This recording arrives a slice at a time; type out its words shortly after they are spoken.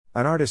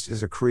An artist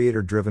is a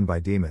creator driven by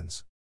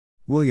demons.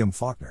 William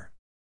Faulkner.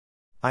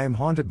 I am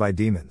haunted by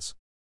demons.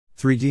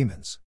 3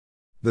 demons.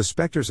 The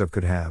specters of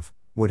could have,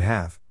 would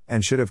have,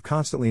 and should have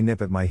constantly nip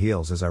at my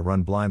heels as I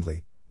run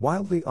blindly,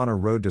 wildly on a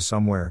road to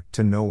somewhere,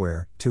 to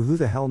nowhere, to who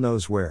the hell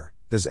knows where,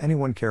 does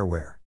anyone care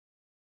where?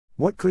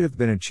 What could have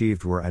been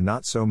achieved were I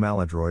not so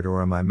maladroit,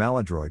 or am I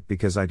maladroit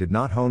because I did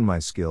not hone my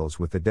skills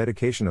with the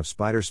dedication of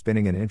spider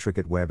spinning an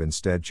intricate web,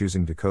 instead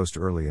choosing to coast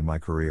early in my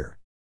career?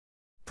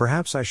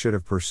 Perhaps I should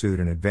have pursued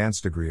an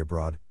advanced degree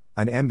abroad,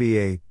 an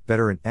MBA,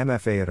 better an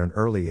MFA at an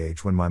early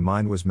age when my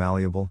mind was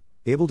malleable,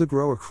 able to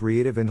grow a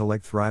creative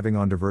intellect thriving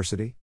on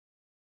diversity?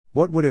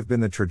 What would have been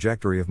the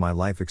trajectory of my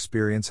life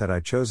experience had I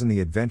chosen the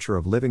adventure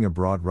of living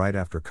abroad right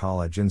after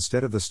college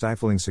instead of the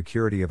stifling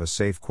security of a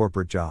safe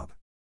corporate job?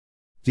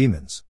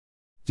 Demons.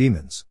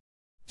 Demons.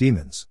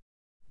 Demons.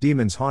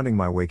 Demons haunting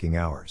my waking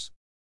hours.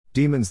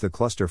 Demons the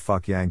cluster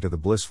fuck yang to the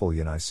blissful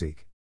yin I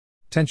seek.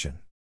 Tension.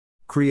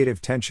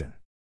 Creative tension.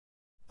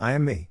 I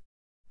am me.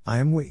 I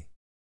am we.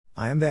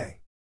 I am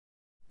they.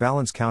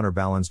 Balance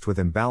counterbalanced with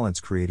imbalance,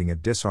 creating a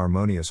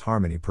disharmonious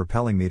harmony,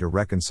 propelling me to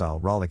reconcile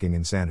rollicking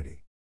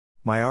insanity.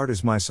 My art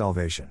is my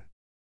salvation.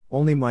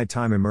 Only my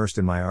time immersed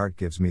in my art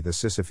gives me the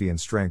Sisyphean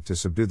strength to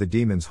subdue the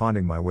demons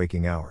haunting my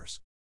waking hours.